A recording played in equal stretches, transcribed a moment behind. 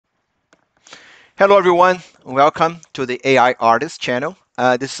Hello everyone, welcome to the AI Artist channel.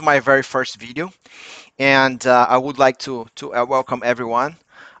 This is my very first video, and I would like to welcome everyone.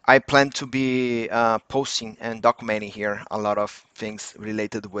 I plan to be posting and documenting here a lot of things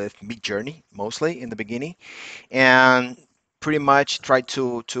related with MidJourney, mostly in the beginning, and pretty much try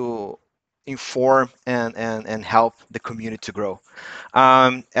to inform and help the community to grow.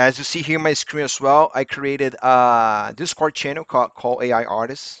 As you see here on my screen as well, I created a Discord channel called AI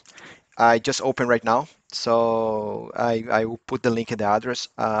Artists. I just opened right now. So I will put the link in the address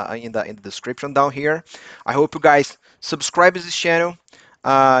in the description down here. I hope you guys subscribe to this channel,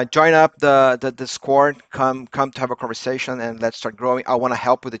 join up the Discord, come to have a conversation and let's start growing. I want to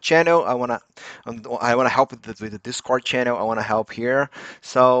help with the channel. I want to help with the Discord channel. I want to help here.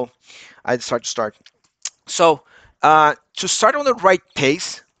 So I decided to start. So to start on the right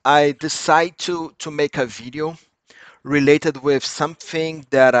pace, I decide to make a video related with something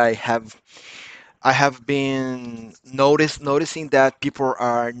that I have been noticing that people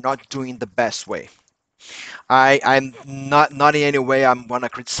are not doing the best way. I'm not in any way I'm want to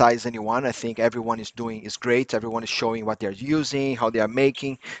criticize anyone. I think everyone is doing is great. Everyone is showing what they're using, how they are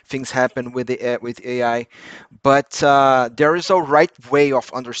making things happen with AI. But there is a right way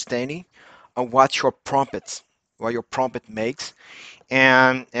of understanding what your prompt makes,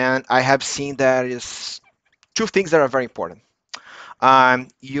 and I have seen that is two things that are very important.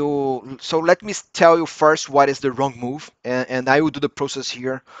 So let me tell you first what is the wrong move, and I will do the process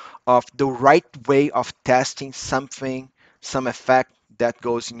here of the right way of testing something, some effect that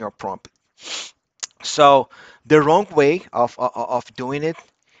goes in your prompt. So the wrong way of doing it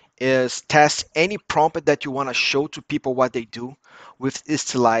is test any prompt that you want to show to people what they do with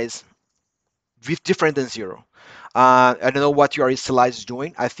stylize with different than zero. I don't know what your stylize is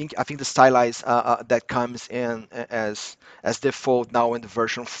doing. I think the stylize that comes in as default now in the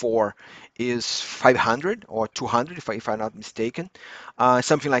version 4 is 500 or 200 if I'm not mistaken,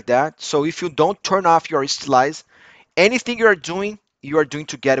 something like that. So if you don't turn off your stylize, anything you are doing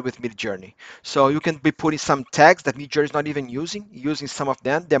together with MidJourney. So you can be putting some tags that MidJourney is not even using some of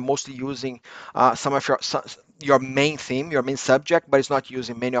them. They're mostly using some of your main theme, your main subject, but it's not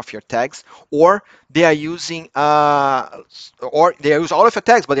using many of your tags. Or they are using, or they use all of your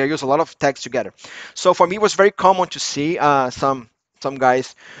tags, but they use a lot of tags together. So for me, it was very common to see some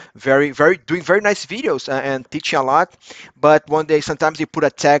guys very doing very nice videos and teaching a lot, but one day sometimes they put a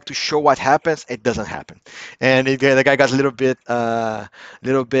tag to show what happens, it doesn't happen, and the guy got a little bit out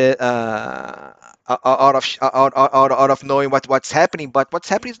of knowing what's happening. But what's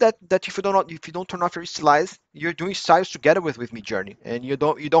happening is that if you don't turn off your stylize, you're doing styles together with MidJourney, and you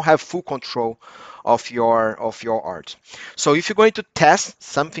don't have full control of your art. So if you're going to test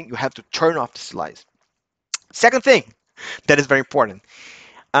something, you have to turn off the stylize. Second thing that is very important.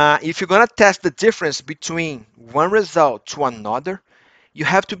 If you're gonna test the difference between one result to another, you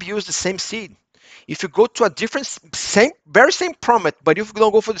have to use the same seed. If you go to a different, very same prompt, but if you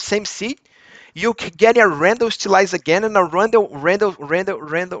don't go for the same seed, you can get a random stylize again and a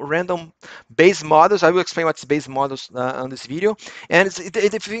random base models. I will explain what's base models on this video, and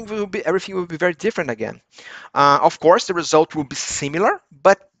everything will be very different again. Of course, the result will be similar,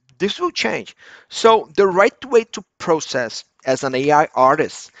 but this will change. So the right way to process as an AI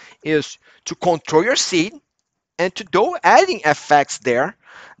artist is to control your seed and to do adding effects there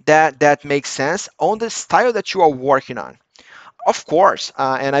that make sense on the style that you are working on. Of course,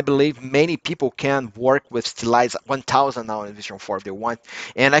 and I believe many people can work with Stylize 1000 now in Vision 4 if they want.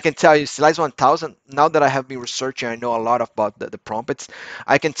 And I can tell you, Stylize 1000, now that I have been researching, I know a lot about the prompts.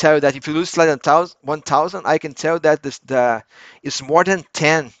 I can tell you that if you use Stylize 1000, I can tell that it's more than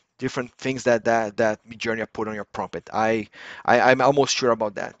 10 different things that MidJourney put on your prompt. I'm almost sure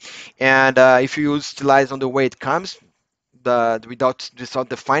about that. And if you use Stylize on the way it comes, without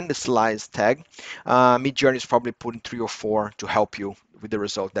defining the slice tag, MidJourney is probably putting 3 or 4 to help you with the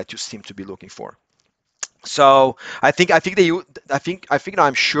result that you seem to be looking for. So I'm sure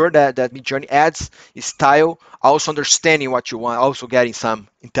that MidJourney adds style, also understanding what you want, also getting some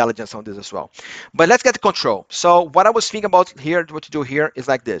intelligence on this as well. But let's get the control. So what I was thinking about here, what to do here is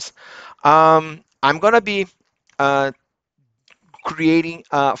like this. I'm gonna be uh, creating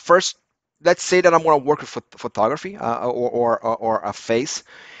first. Let's say that I'm gonna work with photography or a face.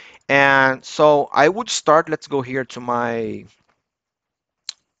 And so I would start, let's go here to my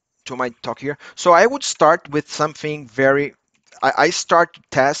talk here. So I would start with something I start to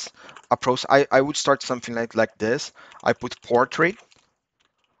test a process. I would start something like this. I put portrait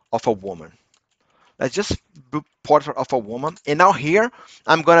of a woman. Let's just do portrait of a woman. And now here,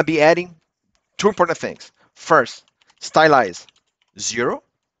 I'm gonna be adding two important things. First, stylize 0,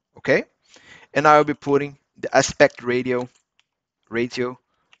 okay? and I will be putting the aspect ratio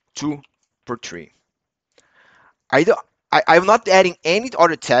 2 per 3. I don't, I'm not adding any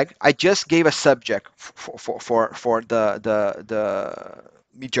other tag. I just gave a subject for the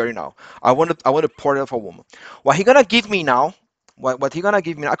MidJourney now. I want a portrait of a woman. What he gonna give me now? What he gonna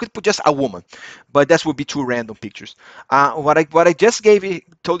give me? I could put just a woman, but that would be two random pictures. What I just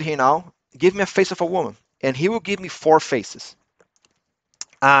told him now, give me a face of a woman, and he will give me four faces.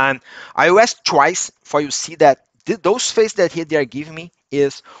 And I asked twice for you see that those faces that they are giving me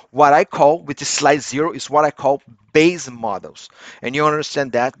is what I call, with the slide 0, is what I call base models. And you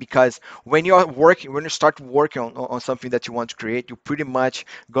understand that because when you start working on something that you want to create, you're pretty much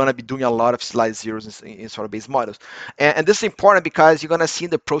gonna be doing a lot of slide zeros in sort of base models. And this is important because you're gonna see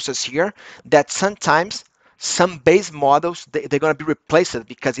in the process here that sometimes some base models they're gonna be replaced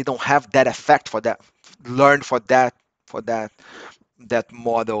because they don't have that effect for that learned for that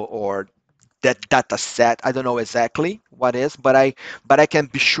model or that data set. I don't know exactly what is, but I can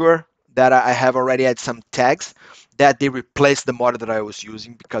be sure that I have already had some tags that they replace the model that I was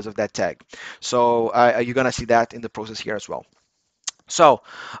using because of that tag. So you're gonna see that in the process here as well. So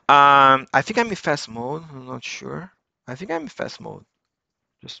I think I'm in fast mode. I'm not sure. I think I'm in fast mode.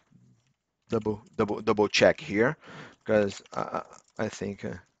 Just double check here because I think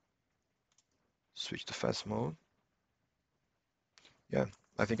switch to fast mode. Yeah,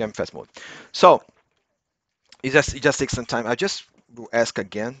 I think I'm fast mode. So it just takes some time. I just will ask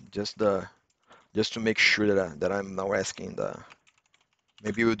again, just to make sure that I'm now asking the.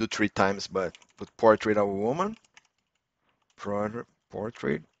 Maybe we'll do 3 times, but put portrait of a woman, portrait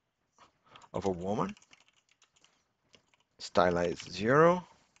of a woman, stylize 0,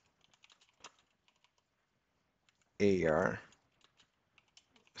 AR,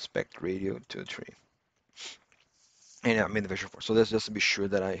 aspect radio 2 3. And yeah, I'm in the version 4. So let's just be sure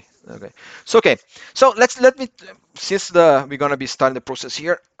that I okay. So okay. So let me since we're gonna be starting the process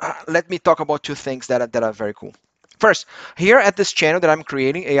here. Let me talk about two things that are very cool. First, here at this channel that I'm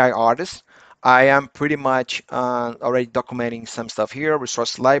creating, AI Artist, I am pretty much already documenting some stuff here.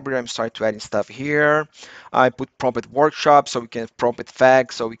 Resource library, I'm starting to adding stuff here. I put prompt workshop so we can prompt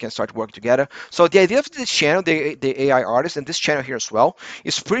facts so we can start work together. So the idea of this channel, the AI Artist, and this channel here as well,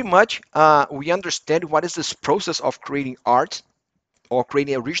 is pretty much we understand what is this process of creating art or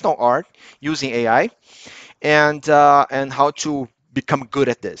creating original art using AI and how to become good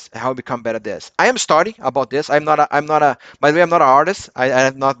at this, how to become better at this. I am studying about this. I'm not a. By the way, I'm not an artist. I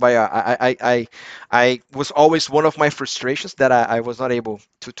am not by. I was always one of my frustrations that I was not able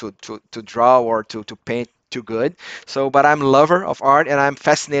to draw or to paint too good. So, but I'm a lover of art and I'm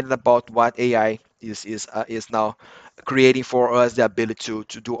fascinated about what AI is now creating for us the ability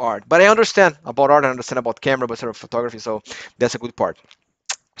to do art. But I understand about art. I understand about camera, but sort of photography. So that's a good part.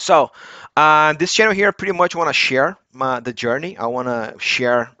 So this channel here, I pretty much want to share the journey. I want to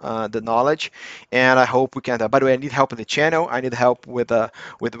share the knowledge, and I hope we can. By the way, I need help in the channel. I need help with the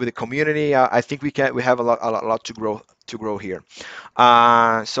community. I think we can. We have a lot to grow here.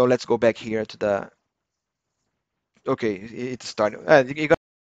 So let's go back here to the. Okay, it's starting.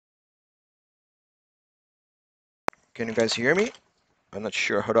 Can you guys hear me? I'm not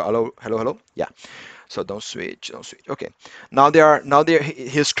sure. Hello, hello, hello, hello. Yeah. So don't switch, don't switch. Okay.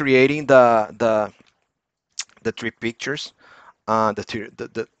 He's creating the three pictures.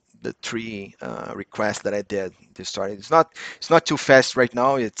 The three requests that I did to start. It's not too fast right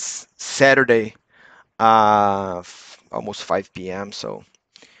now. It's Saturday, almost 5 p.m. So,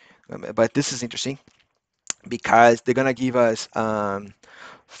 but this is interesting because they're gonna give us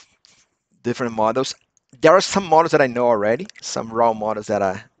different models. There are some models that I know already, some raw models that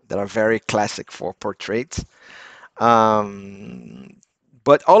are very classic for portraits. Um,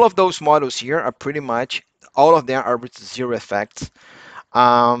 but all of those models here are pretty much all of them are with zero effects.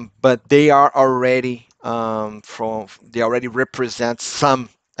 But they already represent some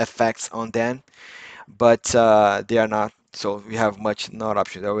effects on them, but they are not. So we have much not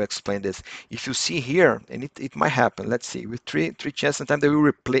options. I will explain this. If you see here, and it might happen. Let's see. With three chances, sometimes they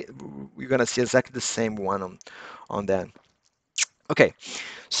will replay. We're gonna see exactly the same one on that. Okay.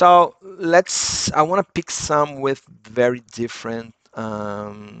 So let's. I want to pick some with very different.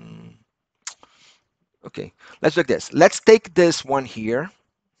 Okay. Let's do this. Let's take this one here.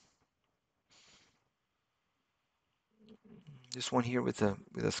 This one here with a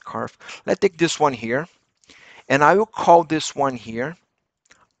scarf. Let's take this one here, and I will call this one here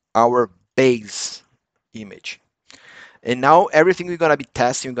our base image. And now everything we're gonna be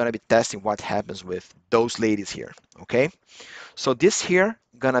testing what happens with those ladies here. Okay, so this here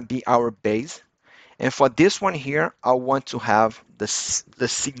gonna be our base, and for this one here, I want to have the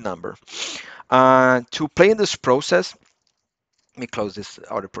sig number. To play in this process, let me close this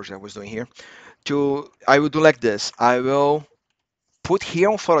other project I was doing here. I will do like this. I will put here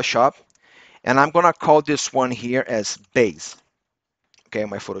on Photoshop, and I'm gonna call this one here as base. Okay,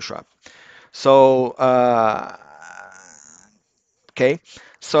 my Photoshop. So, okay,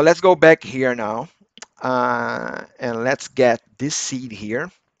 so let's go back here now, and let's get this seed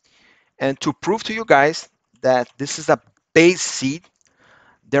here. And to prove to you guys that this is a base seed,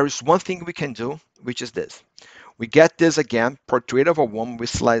 there is one thing we can do, which is this. We get this again, portrait of a woman with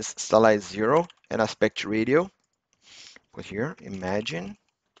stylized 0 and aspect ratio. Put here, imagine,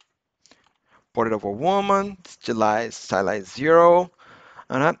 portrait of a woman, stylized 0,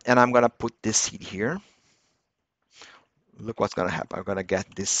 and I'm gonna put this seed here. Look what's gonna happen. I'm gonna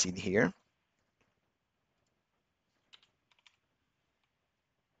get this seed here,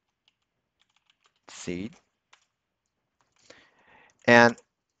 seed, and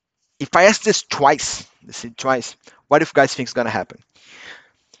if I ask this twice, the seed twice, what do you guys think is gonna happen?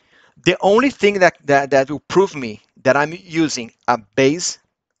 The only thing that will prove me that I'm using a base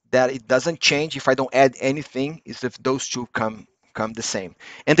that it doesn't change if I don't add anything is if those two come the same,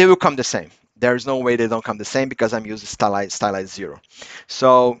 and they will come the same. There is no way they don't come the same because I'm using stylized 0.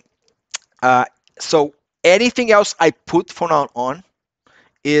 So uh, so anything else I put from now on,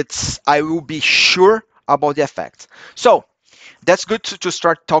 I will be sure about the effect. So that's good to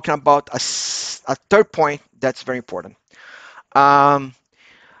start talking about a third point that's very important. Um,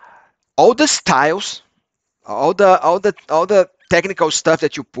 all the styles, all the technical stuff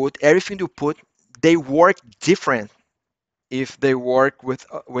that you put, everything you put, they work different if they work with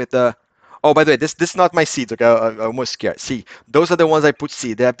oh, by the way, this is not my seeds. Okay, I almost scared. See, those are the ones I put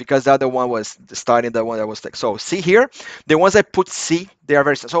C there because the other one was starting the one that was like. So see here, the ones I put C, they are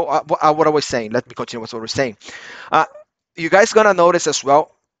very. So what I was saying. Let me continue what I was saying. Uh, you guys gonna notice as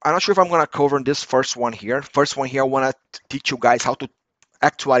well. I'm not sure if I'm gonna cover this first one here. First one here, I wanna teach you guys how to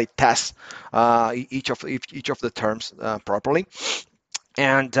actually test each of the terms properly.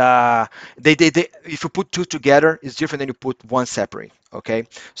 And if you put two together, it's different than you put one separate. Okay,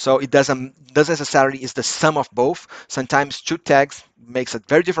 so it doesn't necessarily is the sum of both. Sometimes two tags makes a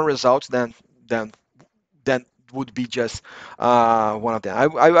very different results than than would be just one of them. I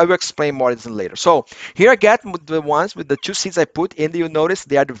will explain more this later. So here I get the ones with the two seeds I put, and you notice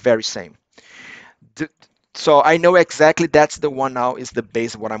they are the very same. The- so I know exactly that's the one now is the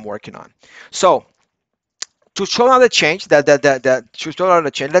base of what I'm working on. So to show another change that to show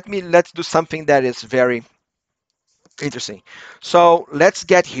another change, let's do something that is very interesting. So let's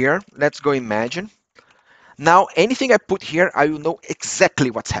get here. Let's go imagine. Now anything I put here, I will know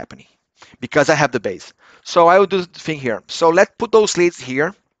exactly what's happening because I have the base. So I will do the thing here. So let's put those leads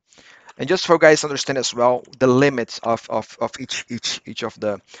here. And just for guys to understand as well, the limits of each of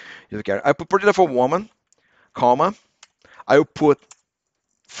the I put portrait of a woman, comma. I will put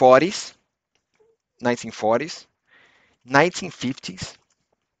 40s, 1940s, 1950s,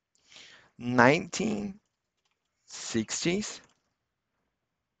 1960s,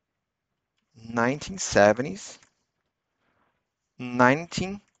 1970s,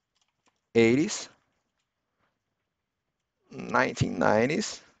 1980s,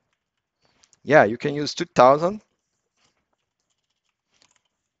 1990s. Yeah, you can use 2000,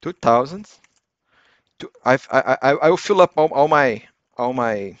 2000s. I will fill up all my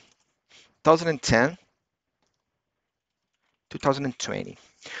 2010, 2020.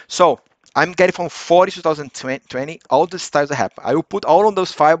 So I'm getting from 40 to 2020 all the styles I have. I will put all of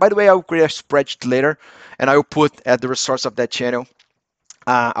those files. By the way, I will create a spreadsheet later, and I will put at the resource of that channel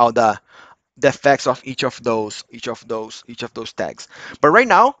all the effects of each of those tags. But right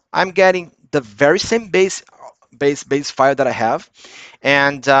now, I'm getting the very same base file that I have,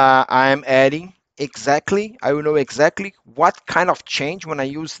 and I'm adding exactly. I will know exactly what kind of change when I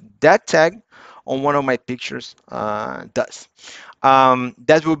use that tag on one of my pictures does.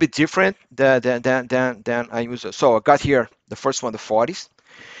 That will be different than I use it. So I got here the first one, the 40s,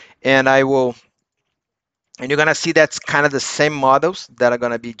 and I will and you're gonna see that's kind of the same models that are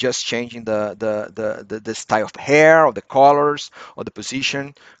gonna be just changing the style of hair or the colors or the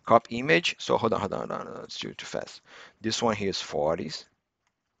position, crop image. So hold on, it's too fast. This one here is 40s.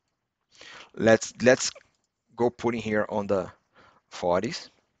 Let's go putting here on the 40s.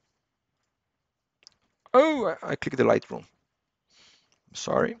 Oh, I clicked the Lightroom.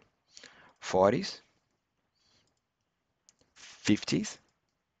 Sorry, 40s, 50s.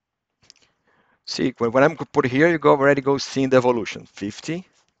 See, when I'm put here, you go already go seeing the evolution. 50.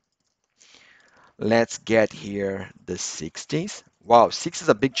 Let's get here the 60s. Wow, 6 is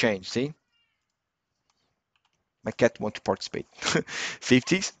a big change. See, my cat wants to participate.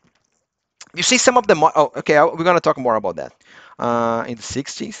 50s, You see some of the oh, okay, we're gonna talk more about that. In the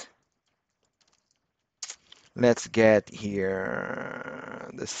 60s, let's get here.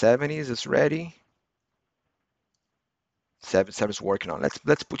 The 70s is ready. Seven is working on.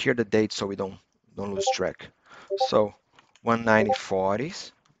 Let's put here the date so we don't lose track. So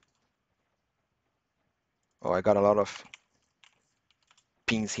 19040s. Oh, I got a lot of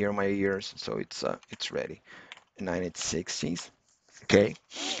pins here in my ears, so it's ready. 1960s. Okay.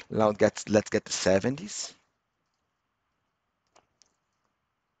 Now let's get the 70s.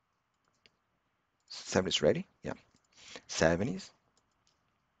 70s ready? Yeah. 70s.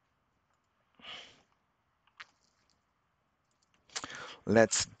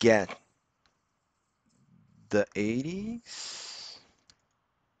 Let's get the 80s.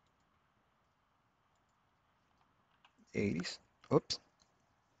 80s. Oops.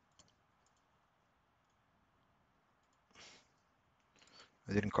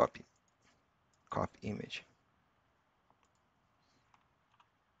 I didn't copy. Copy image.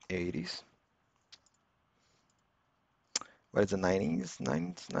 80s. What is the 90s?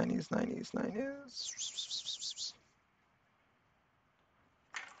 90s, 90s, 90s, 90s.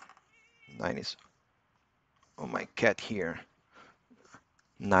 90s. Oh, my cat here.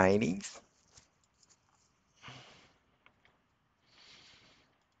 90s.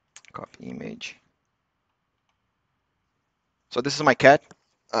 Copy image. So this is my cat.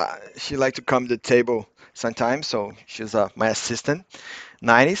 She like to come to the table sometimes, so she's my assistant.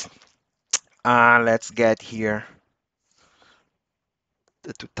 90s. Let's get here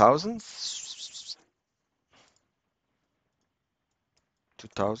the 2000s.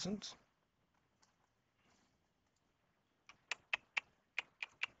 2000s.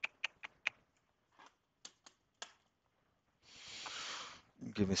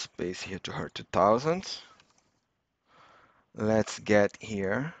 Give me space here to her 2000s. Let's get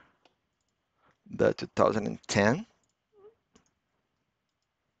here the 2010.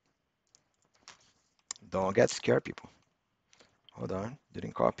 Don't get scared, people. Hold on,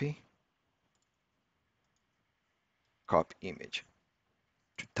 didn't copy. Copy image.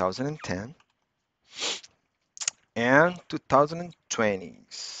 2010 and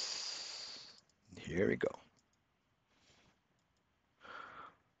 2020s. Here we go.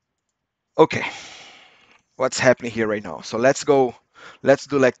 Okay, what's happening here right now? So let's go, let's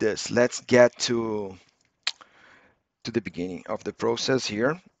do like this. Let's get to the beginning of the process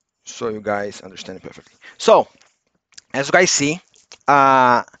here so you guys understand it perfectly. So as you guys see,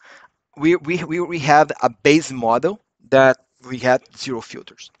 uh, we have a base model that we had zero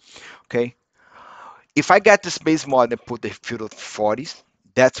filters. Okay, if I get this base model and put the filter 40s,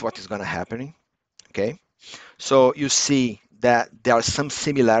 that's what is going to happen. Okay, so you see that there are some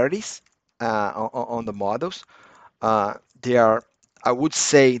similarities on the models. They are, I would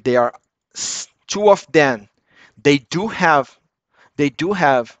say, they are two of them. They do have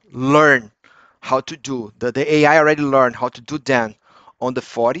learned how to do the AI already learned how to do that on the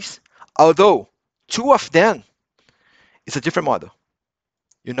 40s. Although two of them is a different model.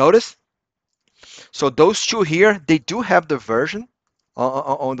 You notice? So those two here, they do have the version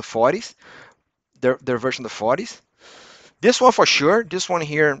on the 40s, their version of the 40s. This one for sure, this one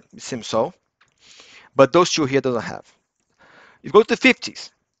here seems so, but those two here doesn't have. You go to the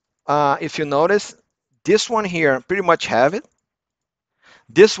 50s. If you notice, this one here pretty much have it.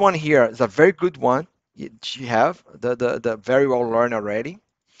 This one here is a very good one. You have the very well learned already.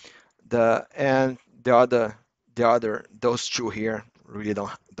 And the other those two here really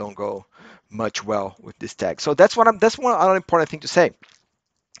don't go much well with this tag. So that's one other important thing to say.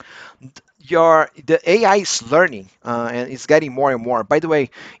 The AI is learning and it's getting more and more. By the way,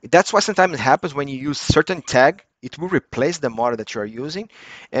 that's why sometimes it happens when you use certain tag, it will replace the model that you are using,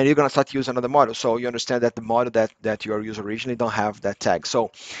 and you're gonna start using another model. So you understand that the model that you are using originally don't have that tag.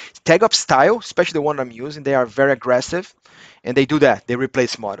 So tag of style, especially the one I'm using, they are very aggressive, and they do that. They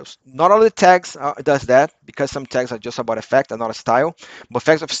replace models. Not all the tags does that because some tags are just about effect and not a style, but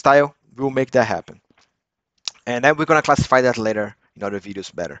effects of style will make that happen. And then we're going to classify that later in other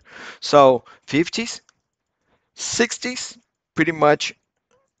videos better. So 50s, 60s, pretty much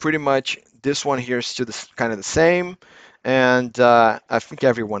this one here is still kind of the same. And I think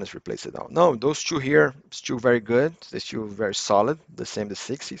everyone is replaced now. No, those two here still very good. They're still very solid, the same the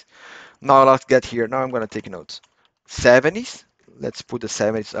 60s. Now let's get here. Now I'm going to take notes. 70s, let's put the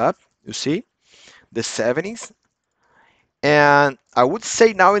 70s up. You see, the 70s. And I would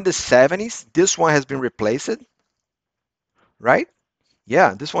say now in the 70s, this one has been replaced, right?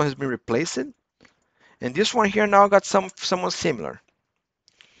 Yeah, this one has been replaced. And this one here now got someone similar.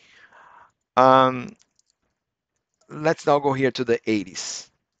 Um, let's now go here to the 80s.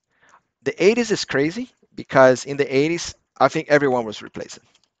 The 80s is crazy because in the 80s, I think everyone was replaced.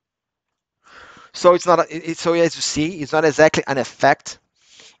 So it's not, so as you see, it's not exactly an effect.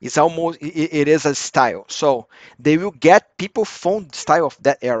 It's almost, it is a style. So they will get people phone style of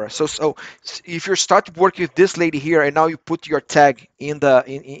that era. So if you start working with this lady here and now you put your tag in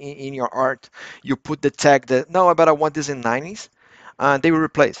in your art, you put the tag that, no, but I want this in 90s, they will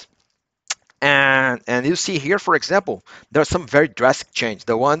replace. And you see here, for example, there's some very drastic change.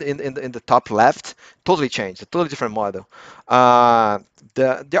 The one in the top left totally changed, a totally different model. Uh,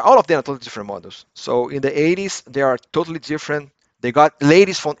 they're all of them are totally different models. So in the 80s, they are totally different. They got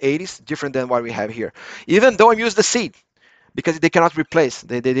ladies from 80s, different than what we have here. Even though I'm using the seed because they cannot replace.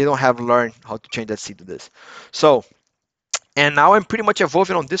 They don't have learned how to change that seed to this. So and now I'm pretty much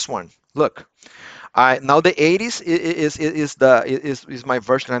evolving on this one. Look, I now the 80s is my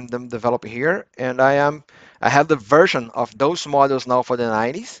version I'm developing here, and I have the version of those models now for the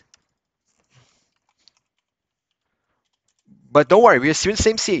 90s. But don't worry, we are still the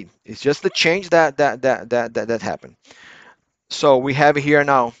same seed. It's just the change that happened. So we have here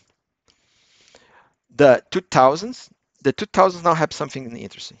now the 2000s. The 2000s now have something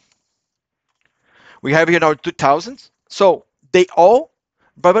interesting. We have here now 2000s. So they all,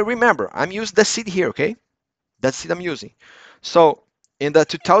 but remember, I'm using the seed here, okay? That's the seed I'm using. So in the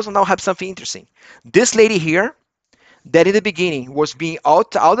 2000 now have something interesting. This lady here that in the beginning was being all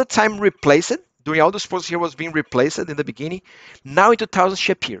the time replaced during all this process here was being replaced in the beginning. Now in 2000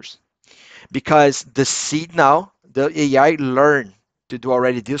 she appears because the seed now the AI learned to do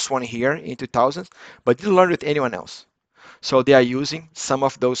already this one here in 2000s, but didn't learn with anyone else. So they are using some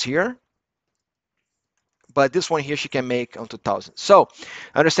of those here, but this one here she can make on 2000. So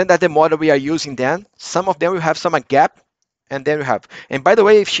understand that the model we are using then, some of them will have some gap, and then we have. And by the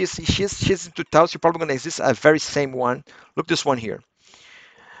way, if she's in 2000, she's probably gonna exist a very same one. Look this one here.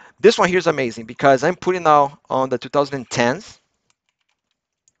 This one here is amazing because I'm putting now on the 2010s,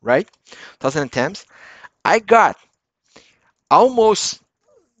 right? 2010s. I got almost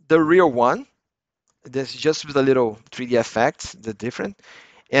the real one. This is just with a little 3D effects, the different.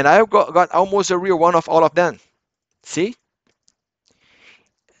 And I got almost a real one of all of them. See?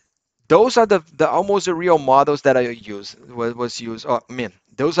 Those are the almost the real models that I use was used. Oh, I mean,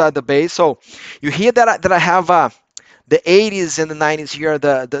 those are the base. So you hear that I have the 80s and the 90s here.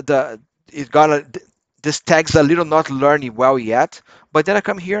 The it got this tag's a little not learning well yet. But then I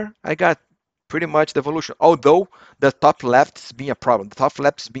come here, I got pretty much the evolution. Although the top left is being a problem. The top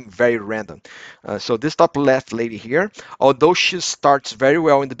left is being very random. So this top left lady here, although she starts very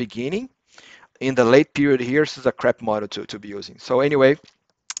well in the beginning, in the late period here, this is a crap model to be using. So anyway.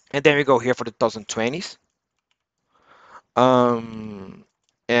 And then we go here for the 2020s. Um,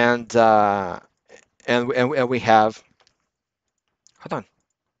 and, and we have, hold on.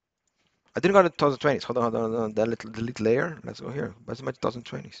 I didn't go to 2020s. Hold on. That little delete layer. Let's go here. What's my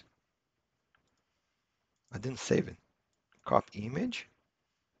 2020s? I didn't save it. Copy image.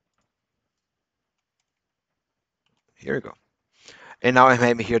 Here we go. And now I'm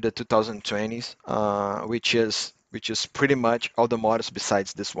having here the 2020s, which is pretty much all the models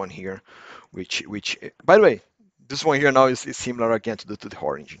besides this one here, which by the way, this one here now is similar again to the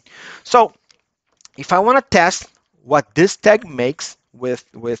orange. So if I want to test what this tag makes with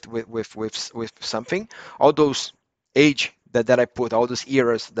something, all those age that I put, all those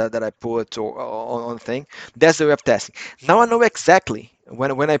eras that I put on thing, that's the way of testing. Now I know exactly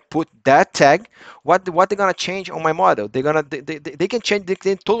when I put that tag, what they're gonna change on my model. They can change, they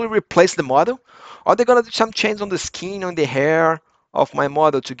can totally replace the model, or they're gonna do some change on the skin, on the hair of my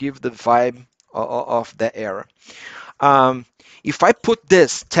model to give the vibe of that era. Um, if I put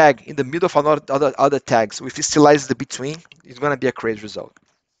this tag in the middle of other tags with stylized the between, it's gonna be a crazy result.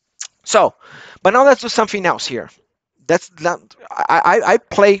 So, but now let's do something else here. That's not, I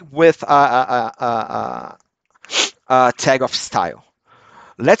play with a tag of style.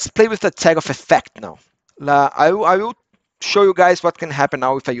 Let's play with the tag of effect now. I will show you guys what can happen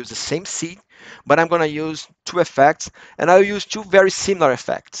now if I use the same seed, but I'm gonna use two effects, and I'll use two very similar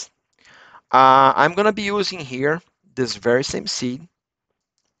effects. I'm gonna be using here this very same seed,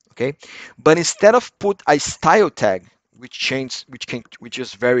 okay? But instead of put a style tag, which is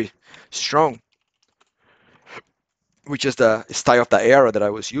very strong, which is the style of the era that I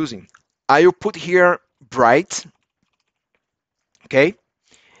was using, I will put here bright, okay?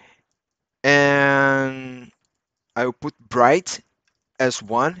 And I will put bright as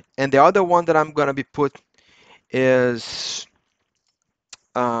one, and the other one that I'm gonna be put is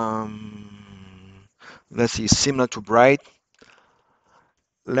let's see, similar to bright.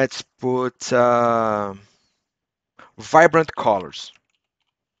 Let's put vibrant colors.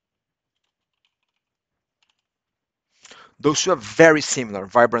 Those two are very similar,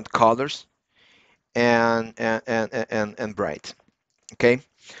 vibrant colors and bright. Okay,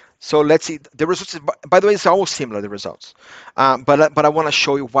 so let's see the results. By the way, it's almost similar the results, but I want to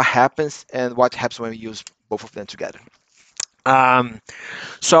show you what happens and what happens when we use both of them together. Um,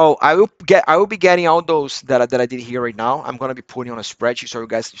 so I will be getting all those that I did here right now. I'm gonna be putting on a spreadsheet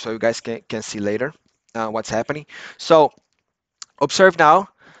so you guys can see later what's happening. So observe now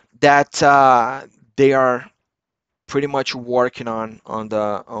that they are pretty much working on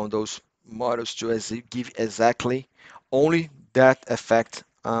those models to give exactly only that effect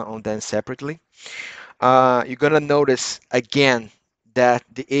on them separately. You're gonna notice again that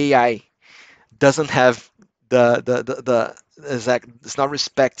the AI doesn't have the exact, it's not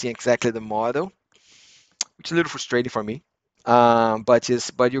respecting exactly the model, which is a little frustrating for me. But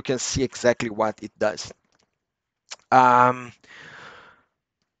you can see exactly what it does. Um,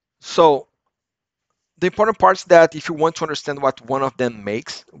 so the important part is that if you want to understand what one of them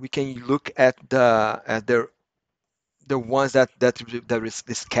makes, we can look at the ones that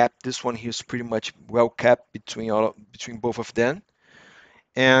is capped. This one here is pretty much well capped between both of them.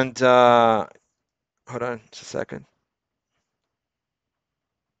 And hold on just a second.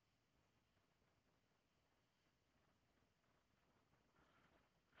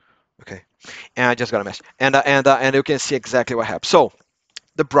 Okay, and I just got a mess. And you can see exactly what happened. So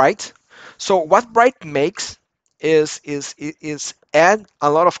the bright. So what bright makes is add a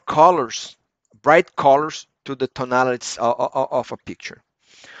lot of colors, bright colors to the tonalities of a picture.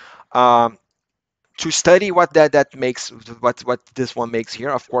 Um, to study what that makes, what this one makes here,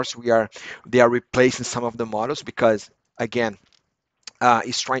 of course, they are replacing some of the models because again,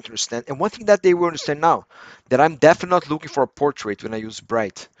 is trying to understand. And one thing that they will understand now, that I'm definitely not looking for a portrait when I use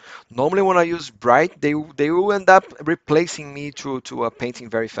bright. Normally, when I use bright, they will end up replacing me to a painting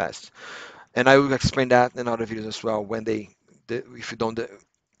very fast. And I will explain that in other videos as well when if you don't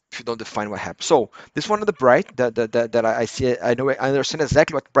define what happens. So this one of the bright that I see, I know, I understand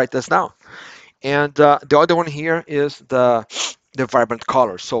exactly what bright does now. And the other one here is the vibrant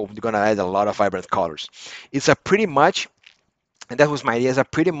colors. So you're gonna add a lot of vibrant colors. It's a pretty much, and that was my idea, is a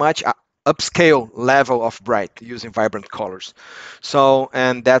pretty much upscale level of bright using vibrant colors. So,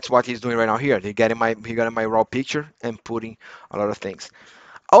 and that's what he's doing right now here. He got my raw picture and putting a lot of things.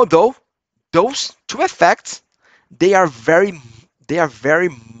 Although those two effects, they are very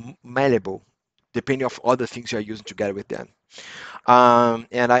malleable depending of other things you are using together with them. And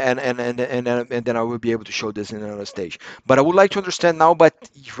then I will be able to show this in another stage. But I would like to understand now, but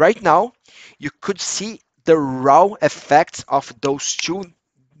right now you could see the raw effects of those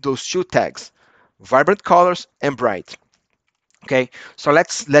two tags, vibrant colors and bright. Okay, so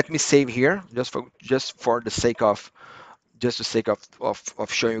let me save here just for the sake of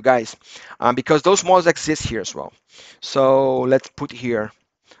showing you guys, because those models exist here as well. So let's put here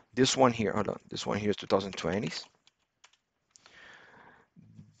this one here. Hold on, this one here is 2020s.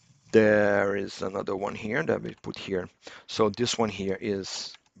 There is another one here that we put here. So this one here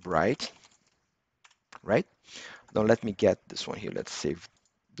is bright, right? Now let me get this one here. Let's save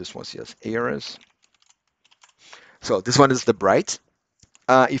this one as errors. So this one is the bright.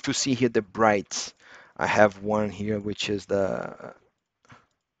 If you see here the bright, I have one here which is I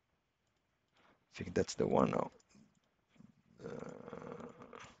think that's the one. No,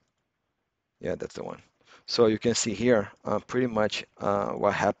 yeah, that's the one. So you can see here pretty much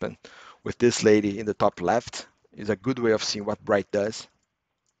what happened with this lady in the top left is a good way of seeing what bright does.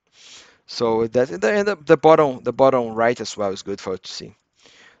 So that's the bottom right as well is good for it to see.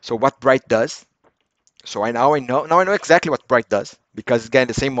 So what bright does. So I know exactly what bright does because it's getting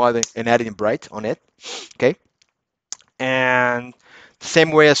the same model and adding bright on it. Okay. And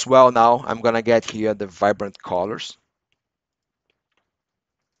same way as well now I'm gonna get here the vibrant colors.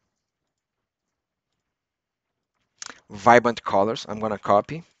 Vibrant colors. I'm gonna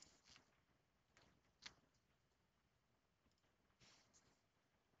copy.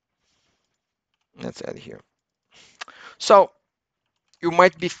 Let's add here. So you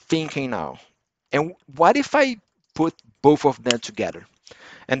might be thinking now, and what if I put both of them together?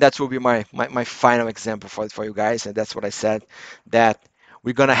 And that will be my final example for you guys. And that's what I said, that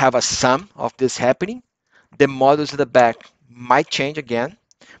we're going to have a sum of this happening. The models at the back might change again,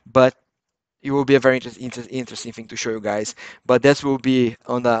 but it will be a very interesting thing to show you guys. But this will be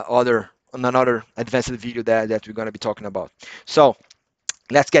on another advanced video that we're going to be talking about. So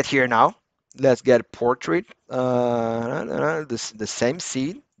let's get here now. Let's get a portrait. The same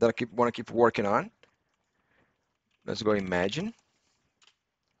seed that I want to keep working on. Let's go imagine.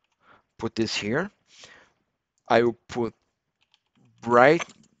 Put this here. I will put bright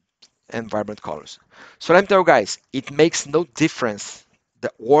and vibrant colors. So let me tell you guys, it makes no difference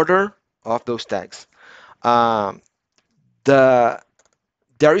the order of those tags. Um, the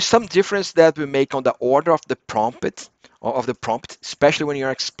There is some difference that we make on the order of the prompt, especially when you're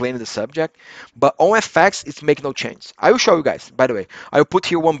explaining the subject. But on effects, it make no change. I will show you guys, by the way. I will put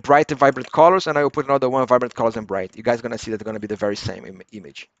here one bright and vibrant colors, and I will put another one vibrant colors and bright. You guys are gonna see that they're gonna be the very same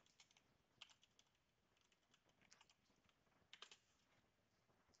image.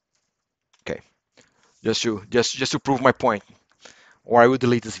 Okay, just to prove my point, or I will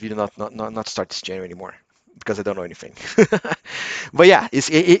delete this video, not start this channel anymore because I don't know anything. But yeah,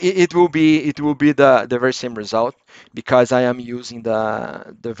 it will be the very same result because I am using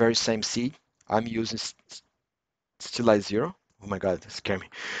the very same seed. I'm using Stilize Zero. Oh my God, that scared me.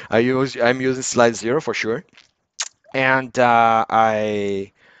 I'm using Stilize Zero for sure, and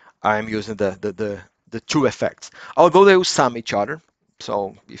I'm using the two effects. Although they will sum each other.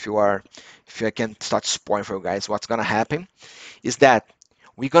 So if I can start spoiling for you guys, what's gonna happen is that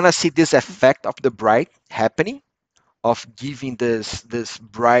we're gonna see this effect of the bright happening of giving this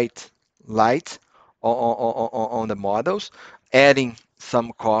bright light on the models, adding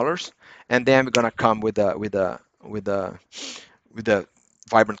some colors, and then we're gonna come with the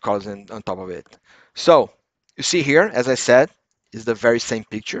vibrant colors on top of it. So you see here, as I said, is the very same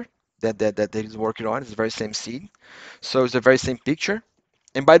picture that he's working on. It's the very same scene. So it's the very same picture.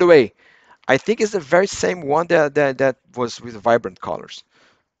 And by the way, I think it's the very same one that was with vibrant colors.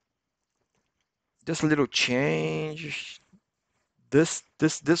 Just a little change. This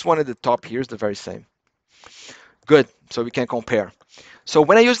one at the top here is the very same. Good. So we can compare. So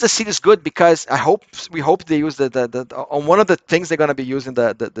when I use the seed is good because we hope they use on one of the things they're gonna be using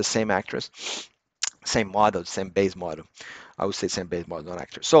the same actress, same model, same base model. I would say same base model, not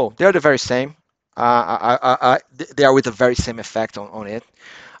actress. So they're the very same. They are with the very same effect on it.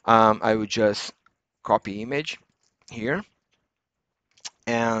 I would just copy image here,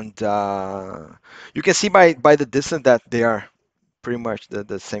 and you can see by the distance that they are pretty much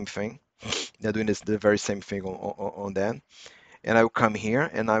the same thing. They're doing the very same thing on them. And I will come here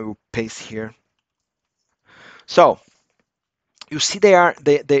and I will paste here. So you see they are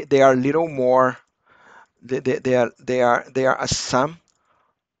a little more they are a sum.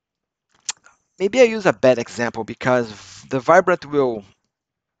 Maybe I use a bad example because the vibrant will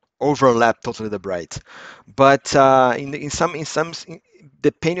overlap totally the bright. But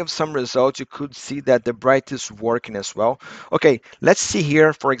depending on some results, you could see that the bright is working as well. Okay, let's see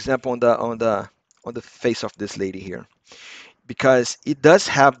here, for example, on the face of this lady here, because it does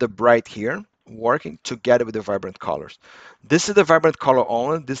have the bright here working together with the vibrant colors. This is the vibrant color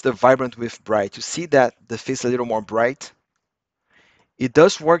only. This is the vibrant with bright. You see that the face is a little more bright. It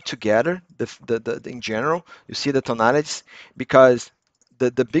does work together in general. You see the tonalities because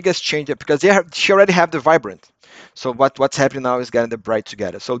the biggest change because she already have the vibrant. So what's happening now is getting the bright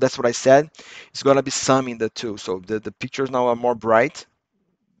together. So that's what I said. It's gonna be summing the two. So the pictures now are more bright.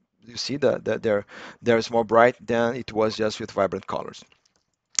 You see there's more bright than it was just with vibrant colors.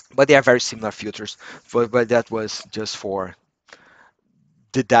 But they are very similar filters. But that was just for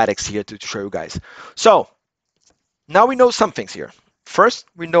the didactics here to show you guys. So now we know some things here. First,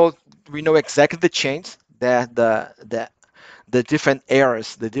 we know exactly the change that the different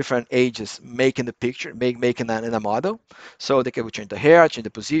eras, the different ages make in the picture, making that in a model. So they can change the hair, change the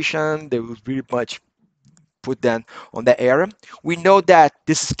position. They will pretty much put them on that era. We know that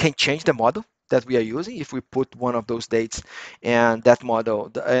can change the model that we are using if we put one of those dates and that model,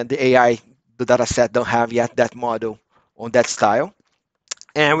 the AI, the data set don't have yet that model on that style.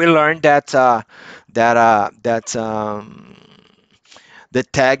 And we learned that the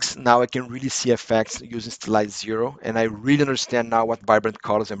tags now I can really see effects using Stylize Zero, and I really understand now what vibrant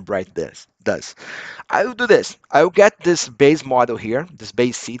colors and bright does. I will do this. I will get this base model here, this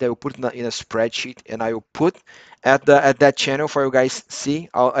base seed. I will put it in a spreadsheet, and I will put at that channel for you guys see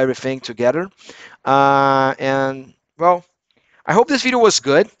everything together. And well, I hope this video was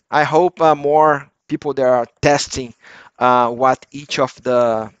good. I hope more people that are testing what each of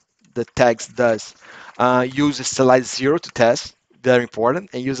the tags does use Stylize Zero to test. Very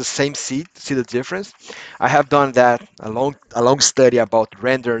important, and use the same seed to see the difference. I have done that a long study about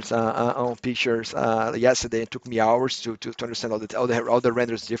renders on pictures yesterday. It took me hours to understand all the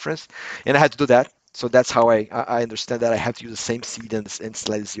renders difference, and I had to do that. So that's how I understand that I have to use the same seed and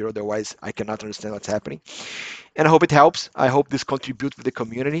Stylize Zero. Otherwise, I cannot understand what's happening. And I hope it helps. I hope this contributes with the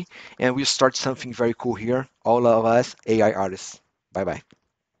community and we start something very cool here. All of us AI artists. Bye bye.